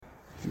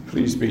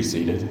Please be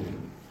seated.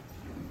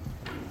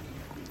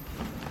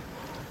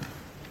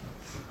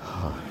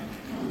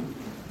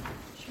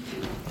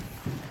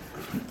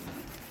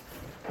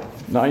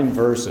 9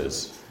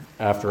 verses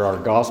after our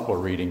gospel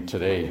reading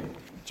today,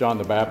 John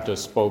the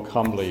Baptist spoke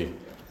humbly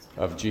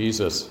of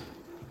Jesus,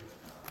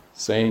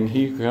 saying,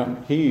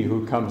 He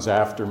who comes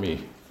after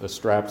me, the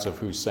straps of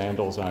whose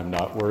sandals I am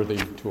not worthy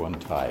to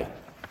untie.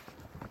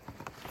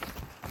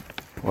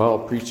 Well,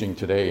 preaching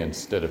today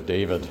instead of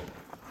David,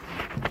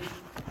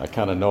 I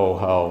kind of know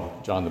how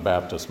John the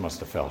Baptist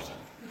must have felt.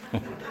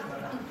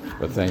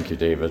 But thank you,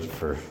 David,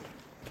 for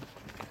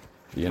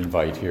the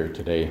invite here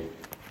today.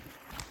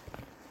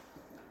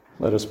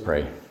 Let us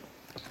pray.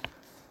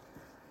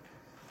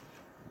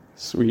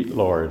 Sweet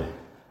Lord,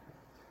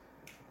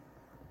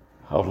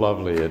 how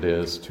lovely it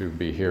is to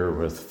be here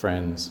with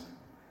friends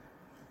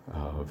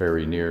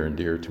very near and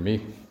dear to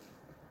me.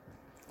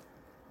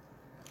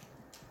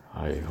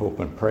 I hope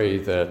and pray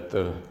that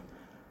the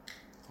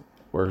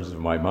words of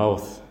my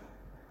mouth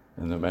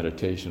and the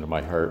meditation of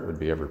my heart would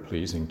be ever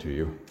pleasing to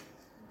you.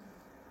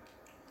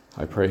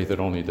 I pray that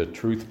only the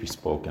truth be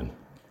spoken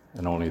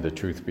and only the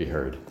truth be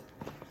heard.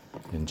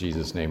 In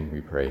Jesus' name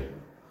we pray.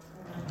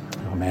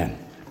 Amen.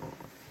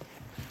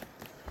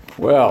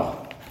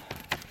 Well,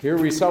 here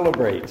we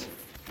celebrate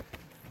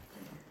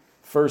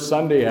first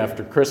Sunday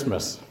after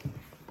Christmas.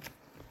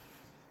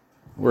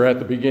 We're at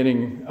the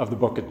beginning of the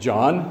book of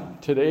John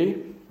today,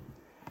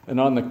 and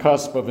on the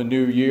cusp of a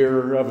new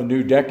year, of a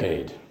new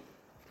decade.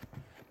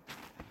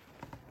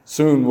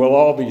 Soon we'll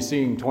all be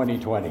seeing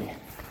 2020.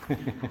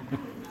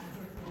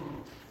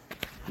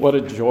 What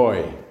a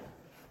joy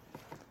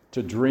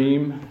to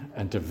dream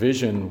and to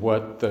vision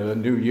what the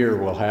new year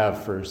will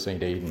have for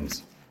St.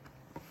 Aidan's.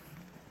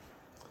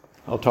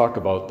 I'll talk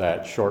about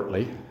that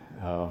shortly,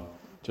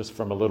 just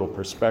from a little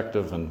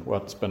perspective and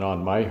what's been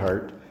on my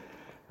heart.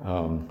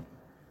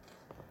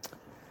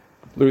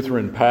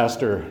 Lutheran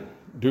pastor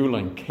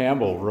Dewlin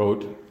Campbell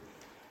wrote,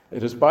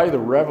 "It is by the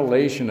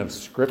revelation of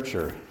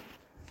Scripture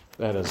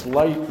that as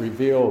light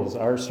reveals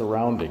our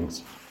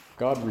surroundings,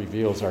 God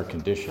reveals our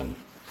condition.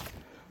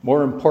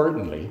 More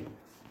importantly,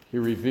 he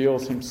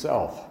reveals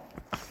himself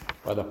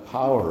by the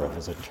power of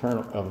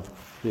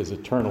his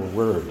eternal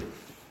word,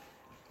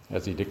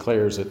 as he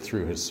declares it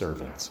through his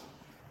servants."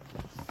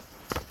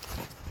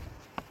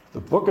 The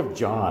book of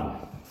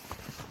John,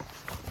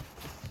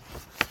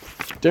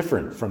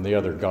 different from the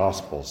other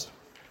Gospels.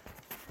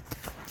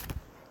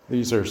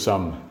 These are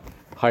some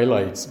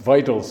highlights,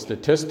 vital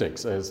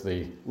statistics, as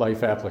the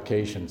Life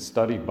Application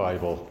Study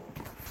Bible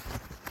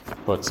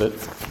puts it.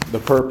 The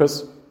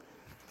purpose: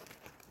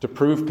 to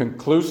prove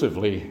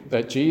conclusively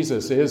that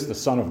Jesus is the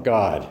Son of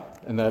God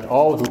and that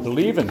all who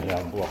believe in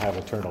him will have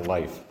eternal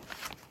life.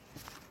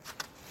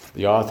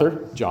 The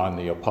author, John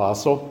the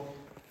Apostle.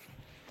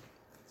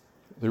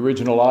 The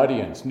original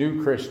audience,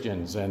 new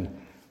Christians and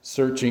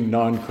searching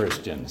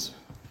non-Christians.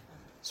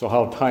 So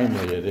how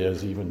timely it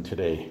is even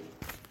today.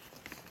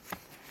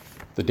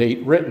 The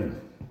date written,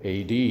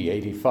 AD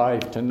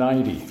 85 to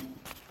 90.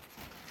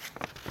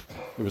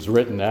 It was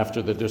written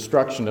after the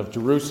destruction of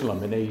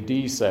Jerusalem in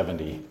AD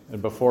 70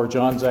 and before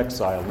John's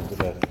exile into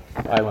the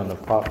island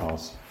of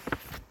Patmos.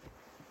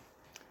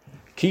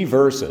 Key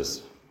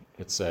verses,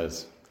 it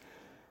says,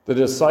 the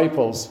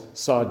disciples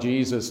saw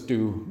Jesus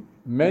do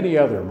many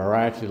other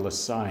miraculous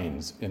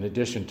signs in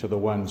addition to the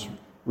ones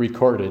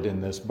recorded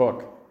in this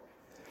book.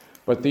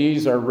 But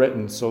these are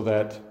written so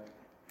that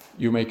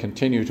you may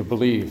continue to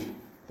believe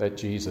that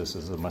Jesus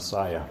is the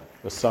Messiah,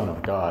 the Son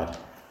of God,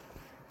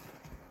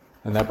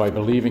 and that by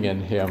believing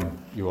in him,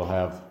 you will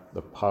have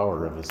the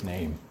power of his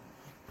name.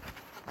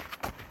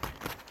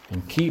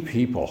 And key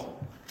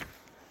people.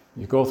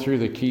 You go through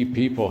the key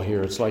people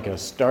here, it's like a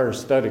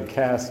star-studded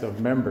cast of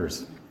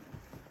members.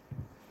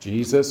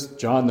 Jesus,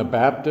 John the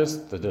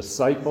Baptist, the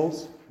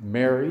disciples,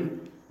 Mary,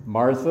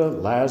 Martha,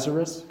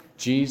 Lazarus,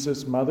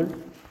 Jesus' mother,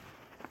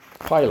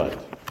 Pilate,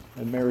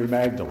 and Mary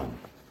Magdalene.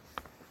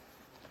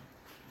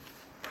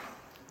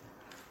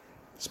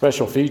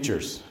 Special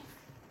features.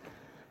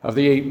 Of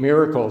the 8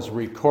 miracles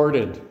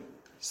recorded,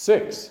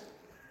 6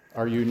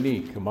 are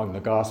unique among the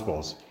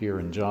Gospels here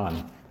in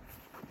John.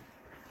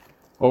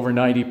 Over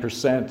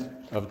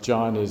 90% of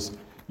John is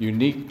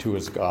unique to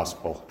his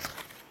Gospel.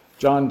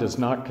 John does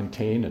not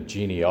contain a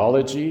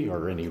genealogy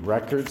or any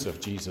records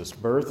of Jesus'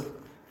 birth,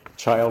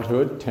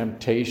 childhood,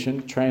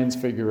 temptation,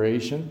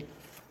 transfiguration,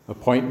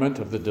 appointment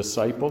of the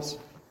disciples,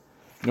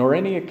 nor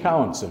any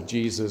accounts of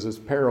Jesus'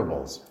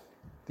 parables,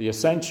 the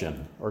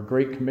Ascension or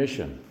Great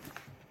Commission.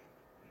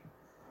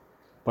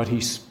 But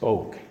he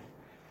spoke.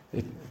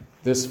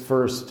 This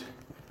first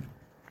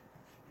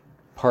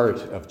part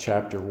of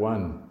chapter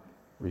 1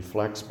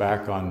 reflects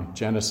back on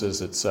Genesis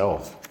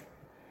itself.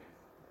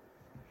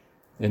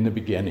 In the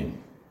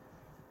beginning,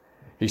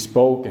 he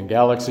spoke and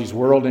galaxies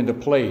whirled into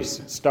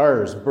place,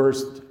 stars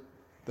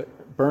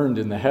burned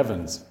in the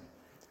heavens,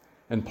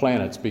 and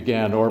planets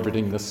began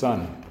orbiting the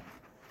sun.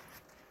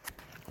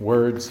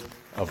 Words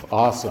of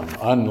awesome,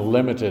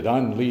 unlimited,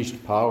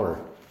 unleashed power.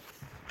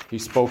 He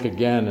spoke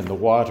again, and the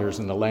waters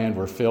and the land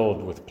were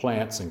filled with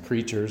plants and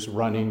creatures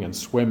running and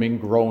swimming,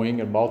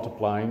 growing and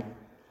multiplying.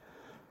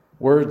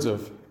 Words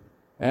of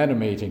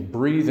animating,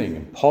 breathing,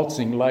 and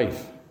pulsing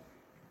life.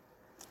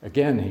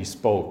 Again he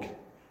spoke,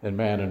 and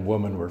man and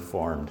woman were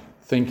formed,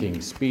 thinking,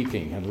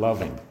 speaking, and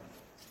loving.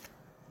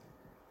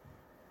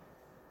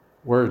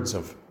 Words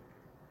of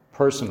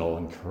personal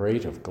and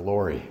creative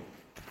glory,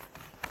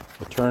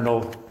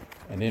 eternal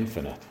and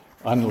infinite,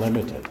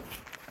 unlimited.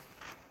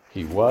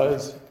 He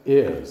was,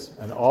 is,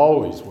 and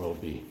always will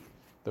be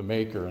the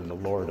maker and the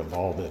Lord of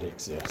all that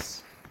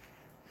exists.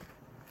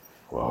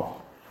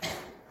 Whoa.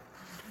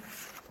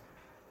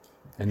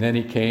 And then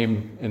he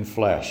came in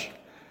flesh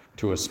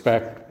to a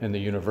speck in the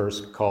universe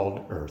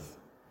called Earth.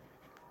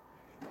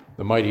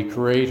 The mighty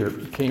Creator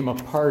became a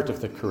part of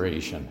the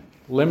creation,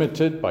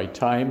 limited by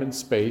time and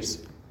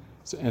space,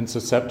 and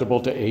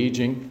susceptible to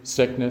aging,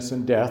 sickness,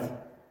 and death.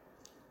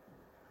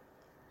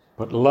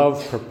 But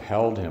love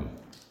propelled him.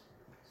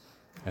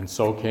 And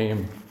so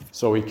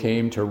he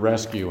came to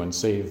rescue and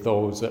save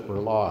those that were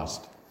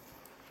lost,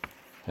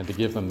 and to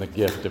give them the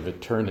gift of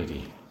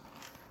eternity.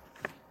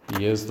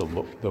 He is the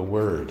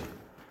Word.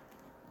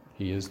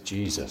 He is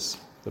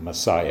Jesus, the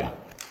Messiah.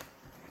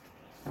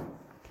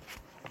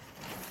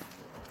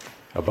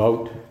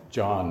 About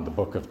John, the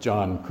book of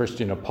John,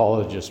 Christian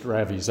apologist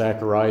Ravi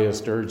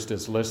Zacharias urged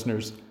his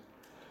listeners,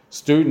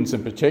 students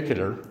in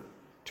particular,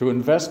 to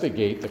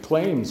investigate the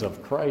claims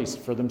of Christ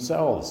for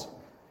themselves,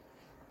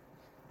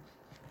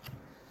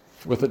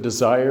 with a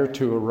desire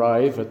to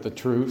arrive at the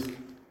truth,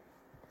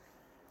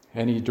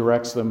 and he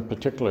directs them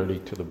particularly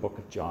to the book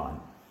of John.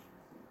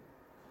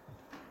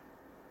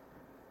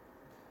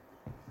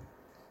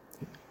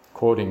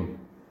 Quoting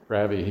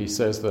Ravi, he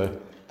says the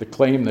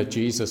claim that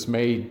Jesus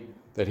made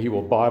that he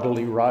will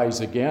bodily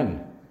rise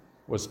again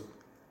was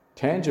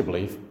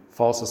tangibly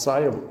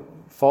falsifiable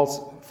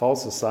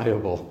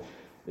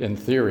in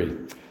theory.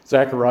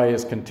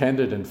 Zacharias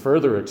contended and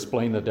further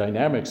explained the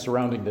dynamics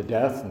surrounding the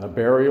death and the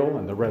burial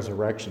and the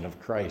resurrection of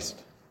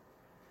Christ.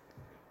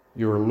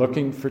 You are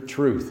looking for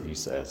truth, he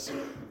says.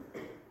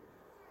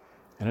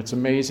 And it's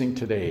amazing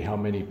today how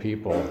many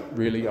people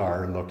really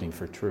are looking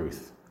for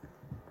truth.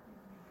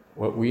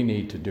 What we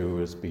need to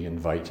do is be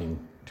inviting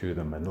to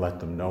them and let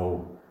them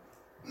know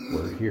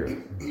we're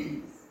here.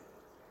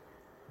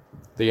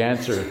 The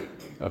answer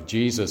of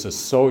Jesus is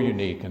so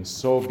unique and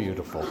so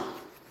beautiful.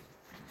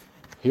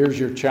 Here's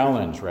your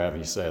challenge,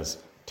 Ravi says.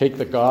 Take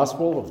the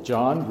Gospel of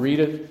John, read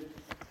it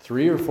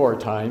 3 or 4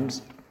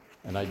 times,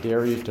 and I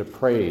dare you to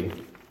pray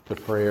the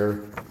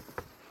prayer,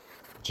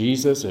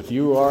 Jesus, if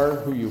you are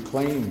who you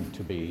claim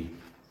to be,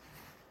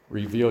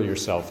 reveal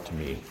yourself to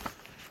me.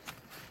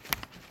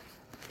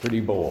 Pretty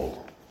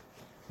bold.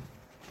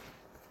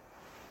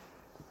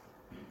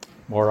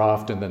 More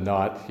often than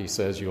not, he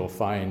says, you'll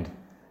find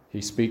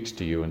he speaks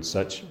to you in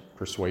such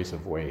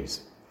persuasive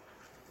ways.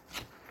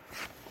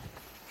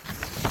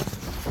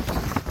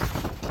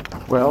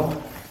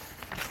 Well,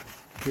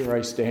 here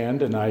I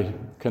stand and I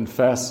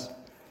confess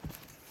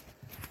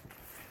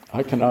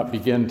I cannot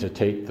begin to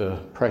take the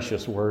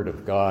precious word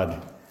of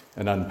God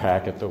and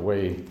unpack it the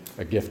way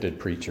a gifted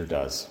preacher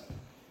does,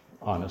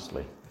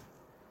 honestly.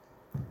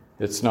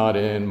 It's not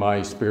in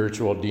my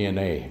spiritual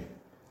DNA,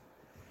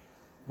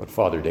 but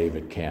Father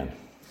David can,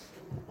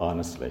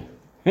 honestly.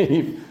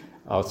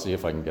 I'll see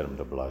if I can get him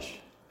to blush.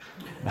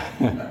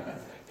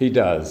 He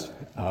does.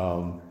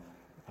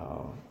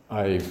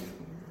 I've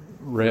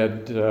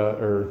read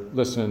or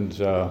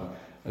listened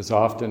as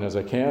often as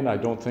I can. I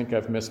don't think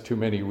I've missed too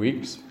many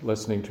weeks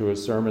listening to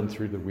his sermon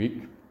through the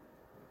week.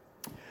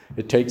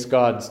 It takes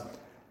God's,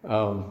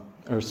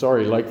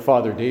 like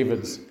Father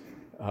David's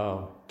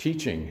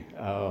teaching,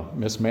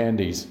 Miss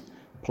Mandy's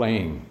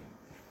playing.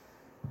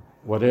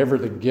 Whatever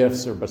the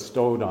gifts are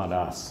bestowed on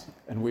us,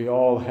 and we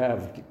all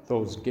have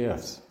those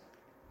gifts.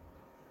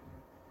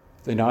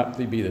 They not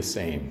be the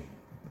same,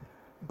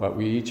 but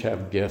we each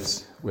have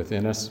gifts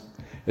within us.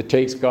 It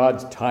takes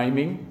God's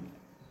timing,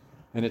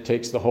 and it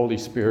takes the Holy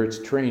Spirit's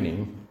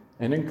training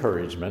and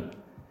encouragement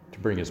to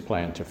bring his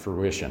plan to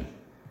fruition.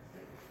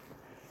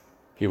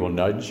 He will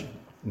nudge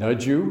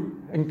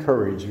you,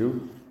 encourage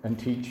you, and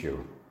teach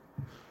you.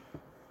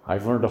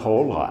 I've learned a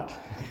whole lot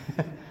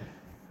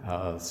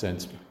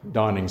since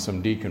donning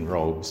some deacon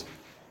robes.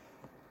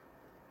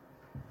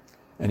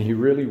 And he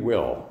really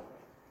will.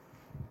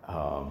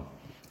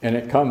 And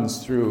it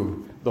comes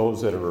through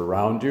those that are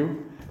around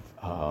you.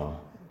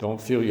 Don't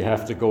feel you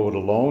have to go it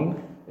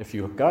alone. If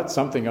you've got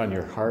something on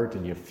your heart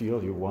and you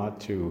feel you want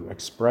to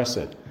express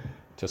it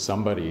to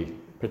somebody,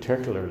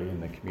 particularly in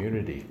the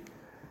community,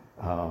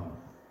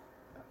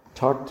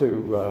 talk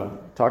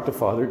to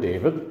Father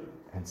David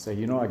and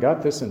say, I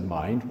got this in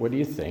mind. What do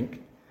you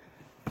think?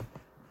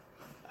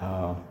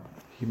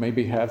 He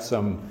maybe have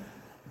some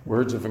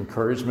words of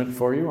encouragement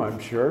for you, I'm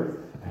sure,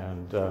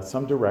 and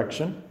some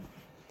direction.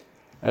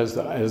 As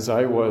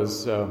I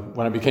was,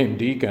 when I became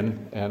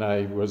deacon, and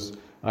I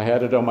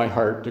had it on my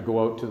heart to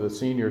go out to the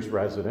seniors'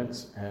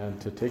 residence and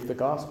to take the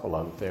gospel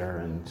out there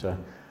and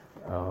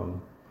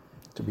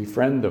to to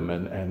befriend them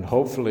and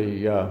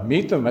hopefully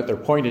meet them at their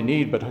point of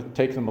need, but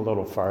take them a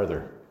little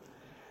farther.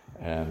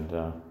 And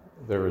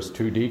there was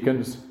 2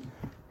 deacons,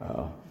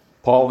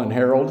 Paul and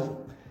Harold,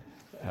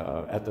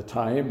 at the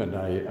time, and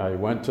I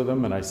went to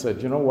them and I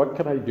said, what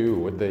could I do?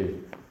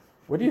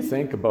 What do you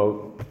think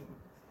about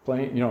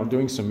playing,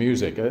 doing some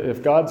music?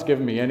 If God's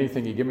given me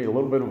anything, He give me a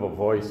little bit of a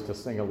voice to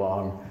sing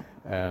along,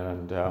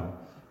 and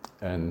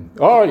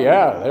oh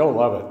yeah, they'll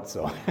love it.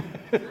 So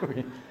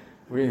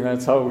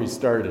that's how we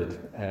started,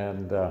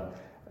 and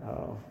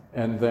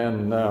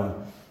then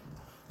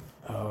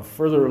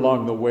further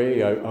along the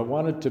way, I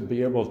wanted to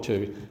be able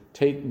to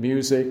take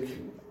music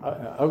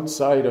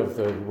outside of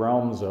the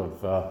realms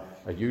of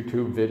a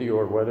YouTube video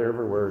or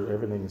whatever, where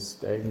everything's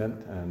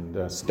stagnant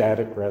and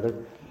static rather.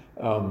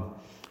 And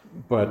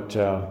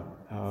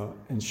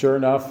sure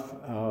enough,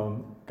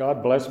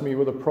 God blessed me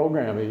with a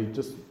program. He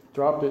just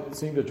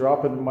seemed to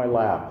drop it in my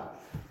lap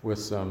with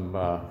some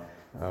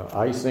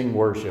I Sing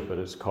Worship, it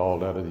is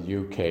called, out of the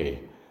UK,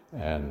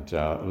 and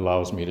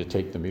allows me to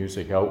take the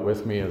music out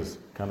with me as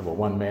kind of a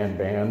one-man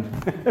band,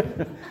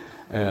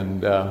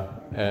 and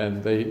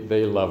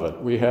they love it.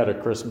 We had a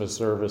Christmas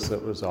service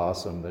that was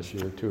awesome this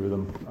year, 2 of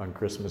them on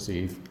Christmas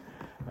Eve,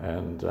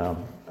 and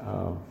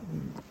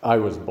I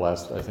was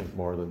blessed, I think,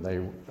 more than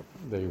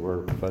they were,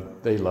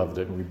 but they loved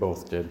it, and we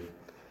both did,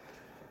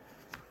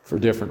 for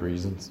different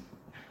reasons.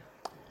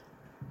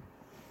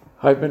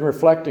 I've been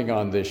reflecting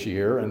on this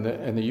year and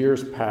the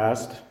years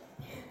past,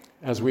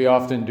 as we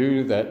often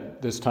do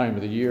this time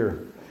of the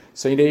year.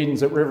 St.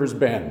 Aidan's at Rivers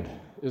Bend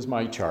is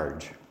my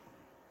charge.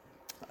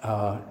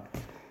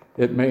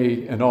 It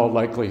may, in all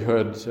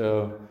likelihood,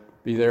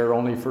 be there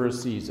only for a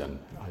season.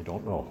 I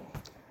don't know.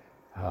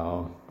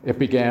 It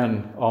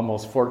began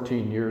almost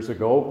 14 years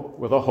ago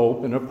with a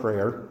hope and a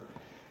prayer.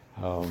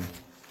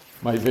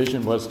 My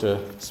vision was to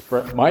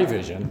spread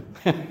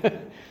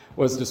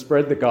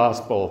the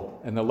gospel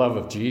and the love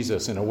of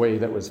Jesus in a way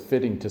that was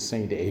fitting to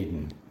St.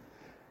 Aidan.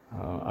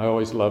 I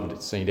always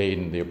loved St.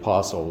 Aidan, the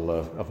apostle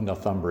of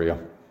Northumbria.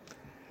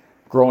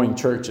 Growing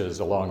churches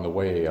along the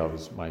way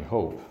was my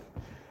hope.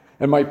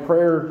 And my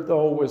prayer,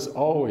 though, was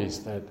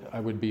always that I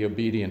would be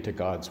obedient to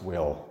God's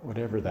will,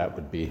 whatever that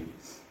would be.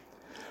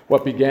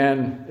 What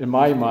began in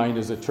my mind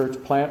as a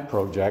church plant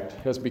project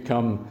has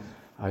become,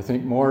 I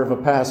think, more of a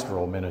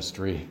pastoral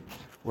ministry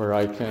where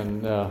I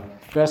can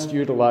best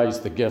utilize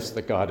the gifts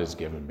that God has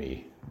given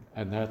me.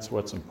 And that's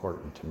what's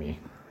important to me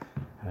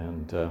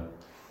and to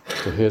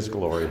His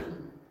glory.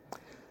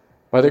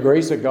 By the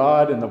grace of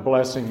God and the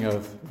blessing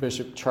of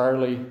Bishop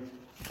Charlie,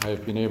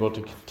 I've been able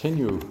to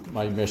continue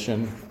my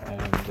mission,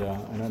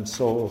 and I'm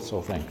so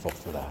thankful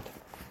for that.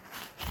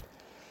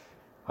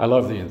 I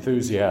love the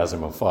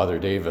enthusiasm of Father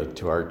David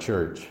to our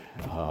church.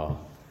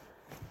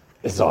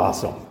 It's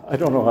awesome. I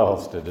don't know how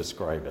else to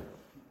describe it.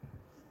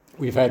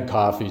 We've had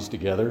coffees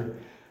together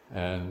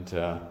and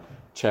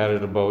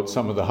chatted about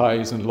some of the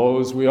highs and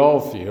lows we all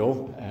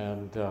feel,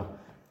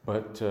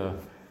 but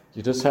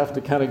you just have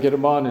to kind of get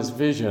him on his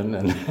vision,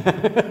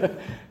 and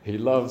he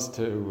loves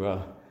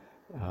to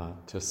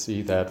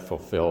see that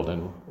fulfilled,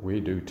 and we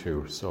do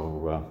too.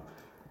 So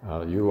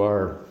you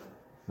are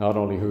not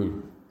only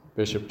who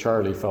Bishop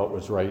Charlie felt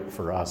was right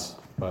for us,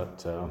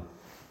 but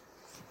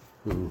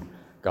who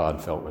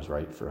God felt was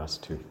right for us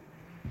too.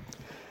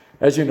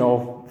 As you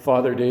know,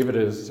 Father David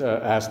has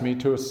asked me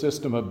to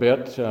assist him a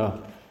bit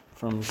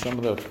from some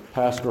of the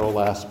pastoral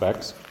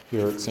aspects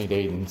here at St.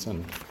 Aidan's,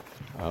 and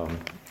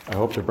I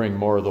hope to bring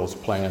more of those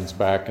plans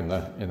back in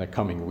the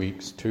coming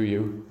weeks to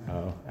you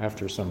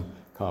after some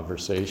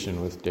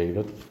conversation with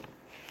David.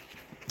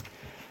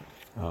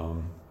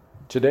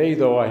 Today,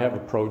 though, I have a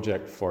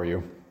project for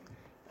you.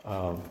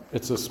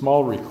 It's a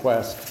small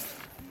request,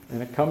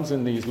 and it comes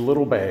in these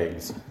little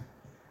bags.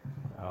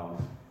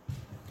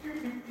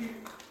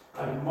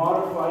 I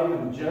modified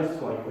them just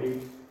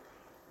slightly,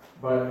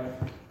 but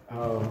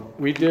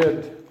we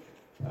did.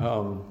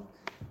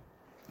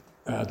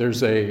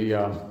 There's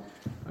a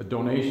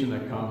donation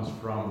that comes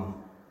from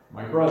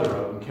my brother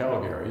out in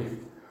Calgary,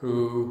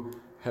 who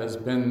has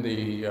been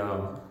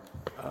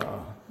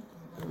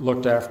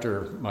looked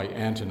after my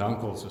aunt and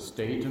uncle's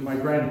estate and my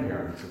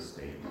grandparents'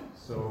 estate.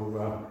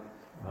 So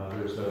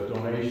there's a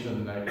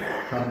donation that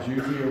comes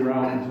usually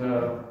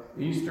around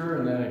Easter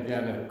and then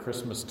again at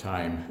Christmas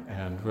time.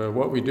 And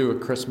what we do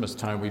at Christmas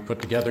time, we put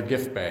together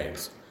gift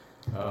bags.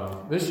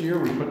 This year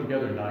we put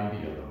together 90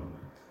 of them.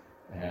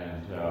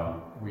 And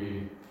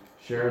we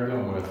shared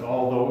them with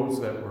all those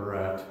that were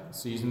at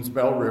Seasons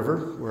Bell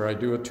River, where I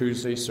do a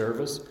Tuesday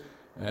service,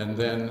 and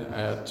then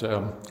at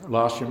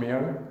La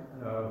Chaumière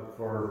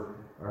for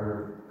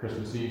our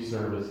Christmas Eve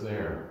service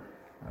there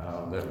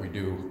that we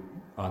do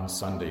on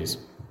Sundays.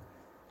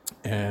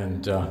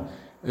 And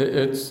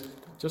it's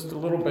just a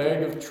little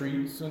bag of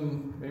treats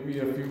and maybe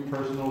a few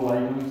personal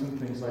items and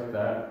things like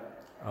that.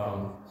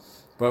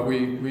 But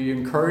we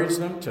encourage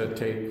them to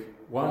take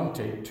one,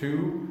 take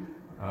two.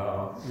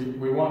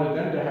 We wanted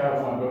them to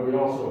have one, but we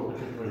also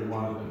particularly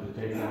wanted them to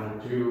take one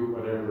or two,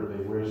 whatever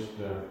they wished,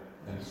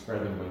 and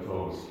spread them with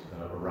those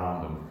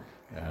around them.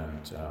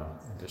 and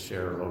to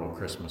share a little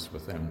Christmas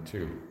with them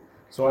too.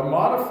 So I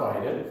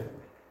modified it.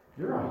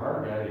 You're a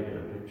hard guy to get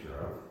a picture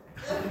of.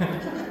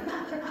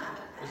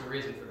 There's a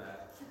reason for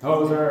that.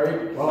 Oh, is that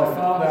right? Well, I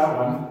found that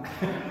one.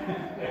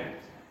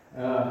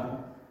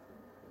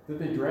 Did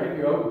they drag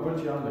you out and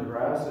put you on the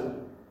grass at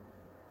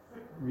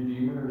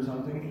Redeemer or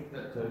something?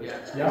 Yeah.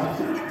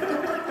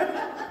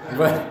 Yeah.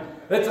 But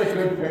it's a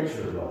good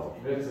picture, though.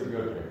 It's a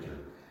good picture.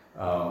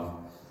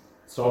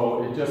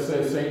 So it just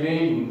says St.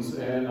 Aidan's,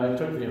 and I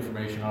took the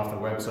information off the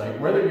website.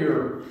 Whether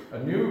you're a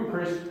new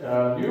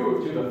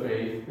to the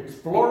faith,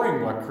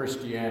 exploring what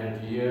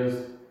Christianity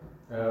is,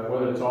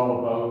 whether it's all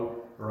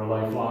about, or a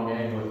lifelong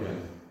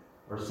Anglican,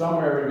 or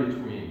somewhere in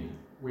between,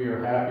 we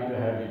are happy to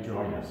have you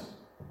join us.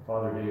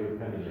 Father David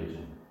Penny,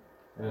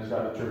 and it's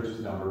got the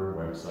church's number and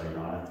website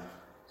on it.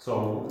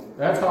 So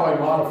that's how I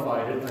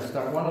modified it. I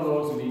stuck one of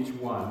those in each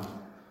one.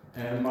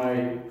 And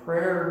my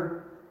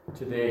prayer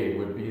today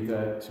would be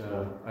that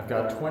I've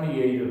got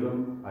 28 of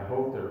them. I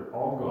hope they're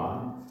all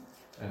gone.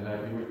 And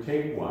that you would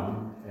take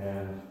one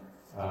and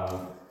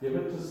give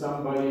it to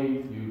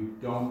somebody you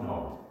don't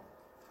know.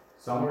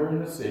 Somewhere in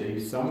the city,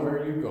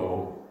 somewhere you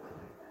go,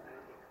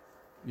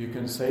 you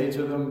can say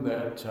to them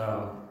that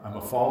I'm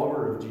a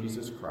follower of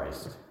Jesus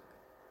Christ,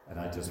 and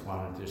I just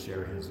wanted to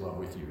share his love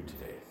with you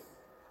today.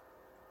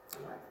 I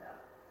like that.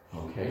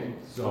 Okay,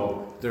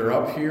 so they're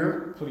up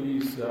here.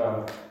 Please,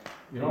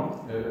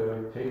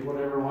 take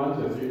whatever ones.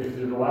 If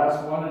you're the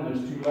last one and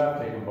there's two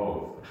left, take them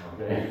both.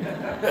 Okay?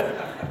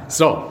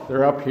 So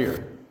they're up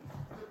here.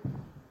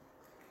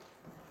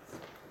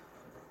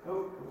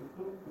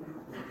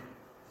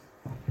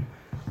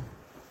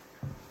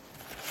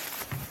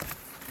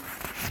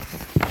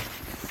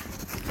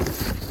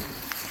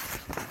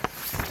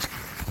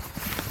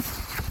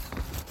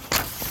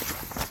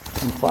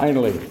 And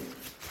finally,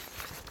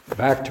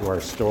 back to our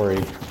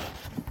story.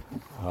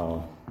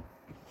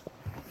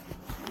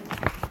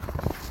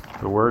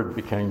 The Word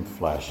became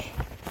flesh.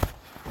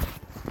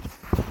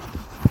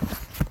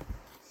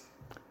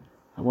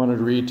 I wanted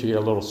to read to you a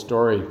little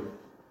story.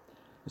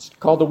 It's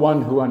called The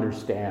One Who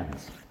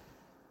Understands.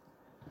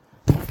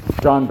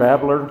 John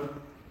Babler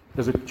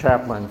is a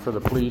chaplain for the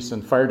police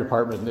and fire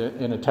department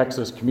in a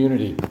Texas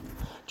community.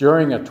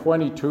 During a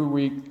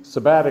 22-week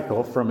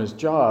sabbatical from his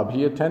job,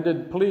 he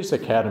attended police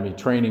academy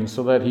training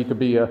so that he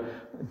could have a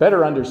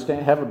better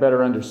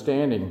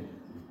understanding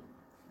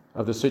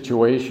of the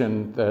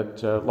situation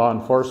that law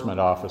enforcement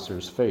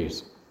officers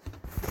face.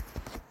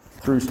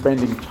 Through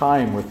spending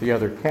time with the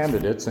other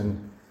candidates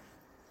and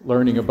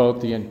learning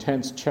about the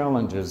intense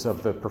challenges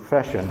of the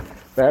profession,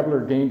 Babler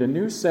gained a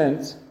new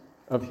sense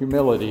of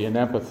humility and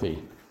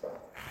empathy.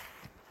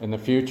 In the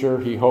future,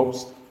 he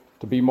hopes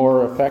to be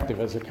more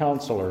effective as a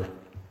counselor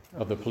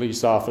of the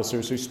police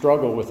officers who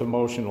struggle with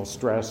emotional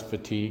stress,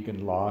 fatigue,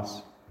 and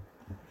loss.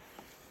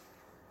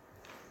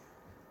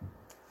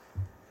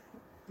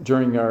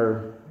 During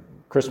our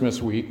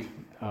Christmas week,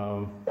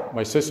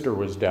 my sister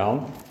was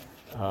down.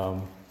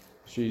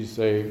 She's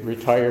a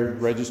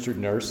retired registered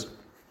nurse.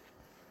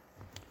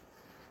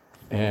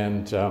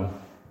 And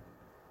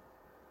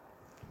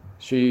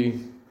she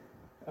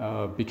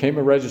became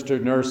a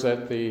registered nurse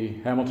at the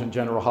Hamilton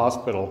General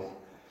Hospital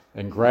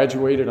and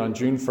graduated on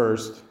June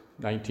 1st,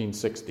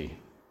 1960.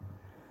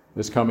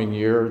 This coming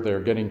year,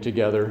 they're getting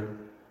together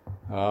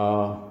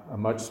a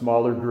much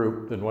smaller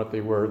group than what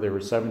they were. They were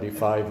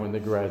 75 when they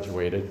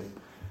graduated.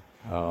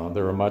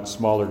 They're a much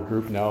smaller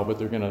group now, but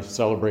they're going to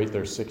celebrate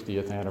their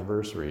 60th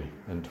anniversary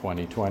in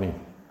 2020.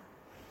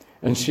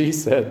 And she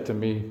said to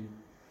me,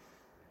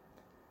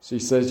 she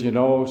says,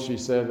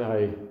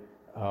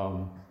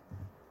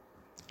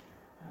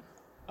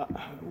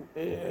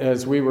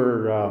 as we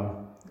were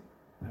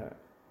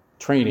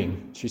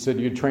training, she said,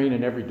 you'd train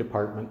in every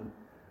department.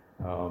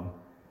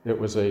 It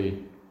was a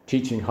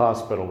teaching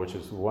hospital, which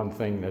is one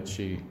thing that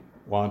she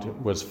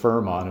was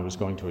firm on. It was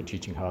going to a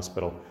teaching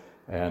hospital.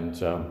 And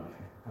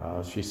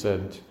she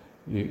said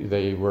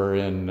they were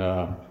in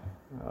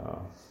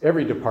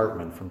every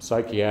department, from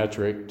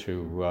psychiatric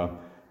to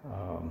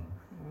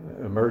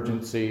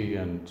emergency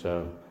and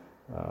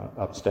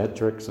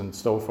obstetrics and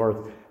so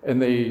forth.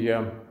 And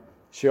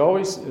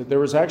there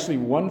was actually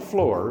one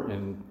floor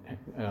in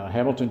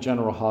Hamilton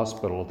General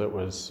Hospital that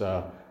was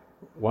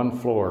one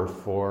floor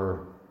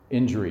for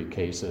injury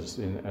cases,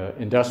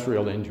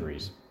 industrial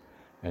injuries.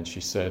 And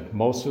she said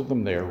most of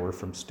them there were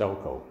from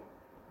Stelco.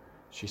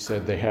 She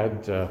said they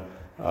had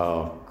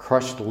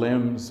crushed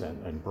limbs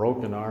and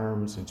broken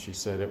arms, and she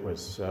said it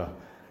was,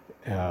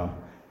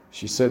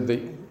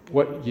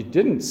 what you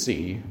didn't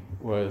see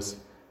was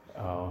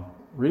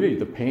really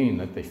the pain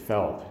that they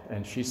felt.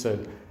 And she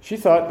said she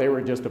thought they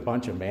were just a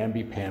bunch of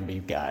mamby-pamby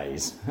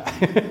guys.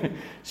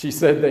 She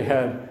said they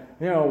had,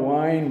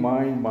 whine,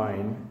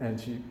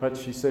 but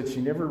she said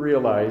she never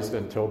realized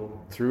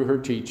until through her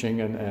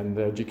teaching and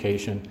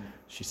education,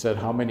 she said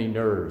how many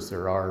nerves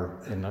there are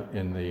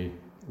in the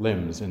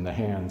limbs, in the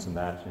hands and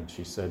that. And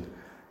she said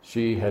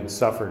she had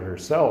suffered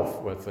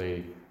herself with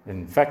a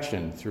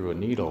infection through a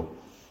needle.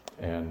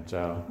 And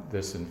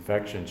this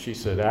infection, she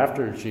said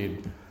after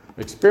she'd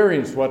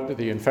experienced what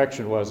the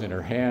infection was in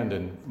her hand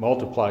and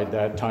multiplied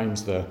that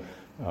times the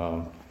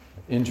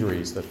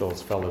injuries that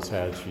those fellows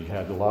had, she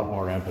had a lot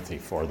more empathy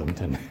for them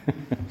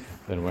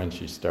than when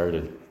she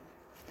started.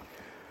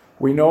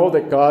 We know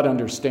that God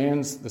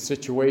understands the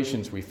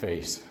situations we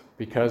face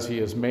because he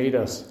has made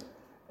us,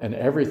 and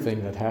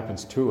everything that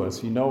happens to us,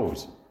 he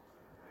knows.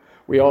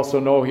 We also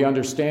know he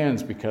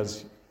understands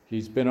because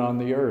he's been on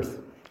the earth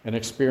and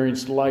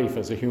experienced life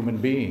as a human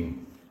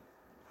being.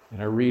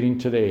 In our reading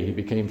today, he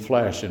became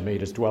flesh and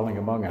made his dwelling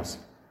among us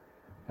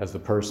as the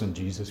person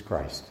Jesus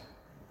Christ.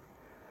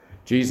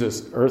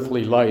 Jesus'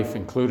 earthly life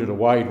included a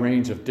wide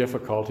range of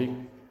difficulty.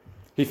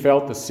 He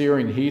felt the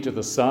searing heat of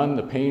the sun,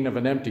 the pain of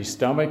an empty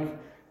stomach,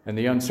 and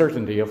the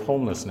uncertainty of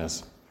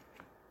homelessness.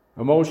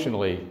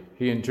 Emotionally,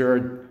 he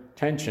endured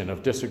tension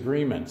of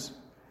disagreements,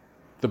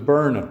 the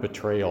burn of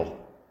betrayal,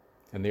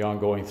 and the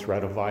ongoing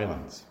threat of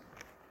violence.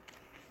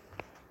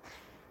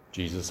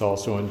 Jesus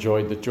also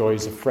enjoyed the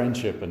joys of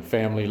friendship and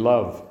family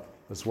love,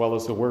 as well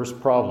as the worst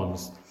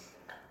problems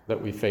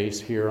that we face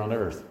here on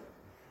earth.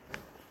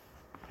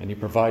 And he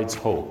provides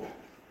hope.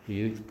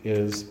 He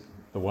is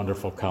the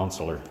wonderful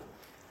counselor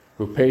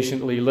who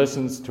patiently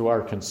listens to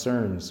our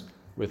concerns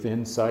with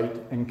insight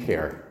and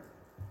care.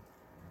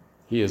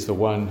 He is the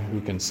one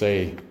who can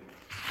say,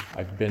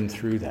 I've been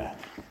through that.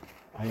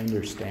 I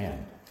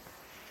understand.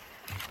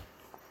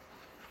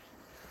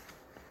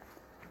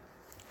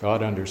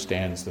 God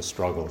understands the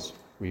struggles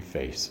we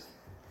face.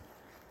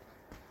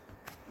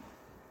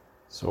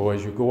 So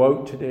as you go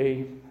out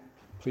today,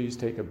 please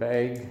take a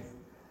bag.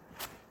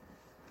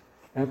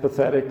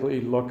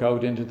 Empathetically look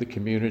out into the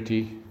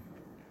community.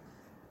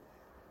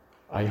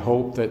 I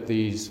hope that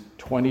these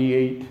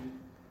 28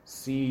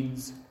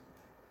 seeds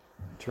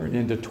turn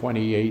into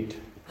 28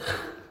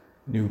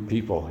 new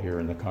people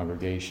here in the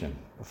congregation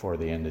before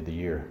the end of the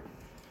year.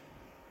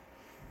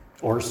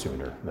 Or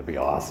sooner. That'd be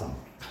awesome.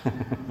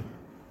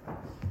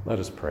 Let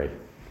us pray.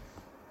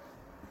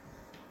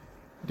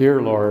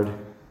 Dear Lord,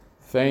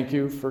 thank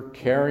you for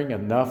caring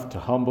enough to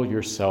humble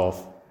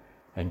yourself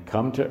and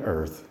come to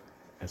earth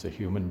as a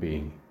human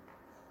being.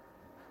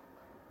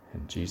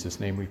 In Jesus'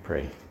 name we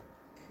pray.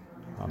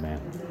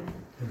 Amen.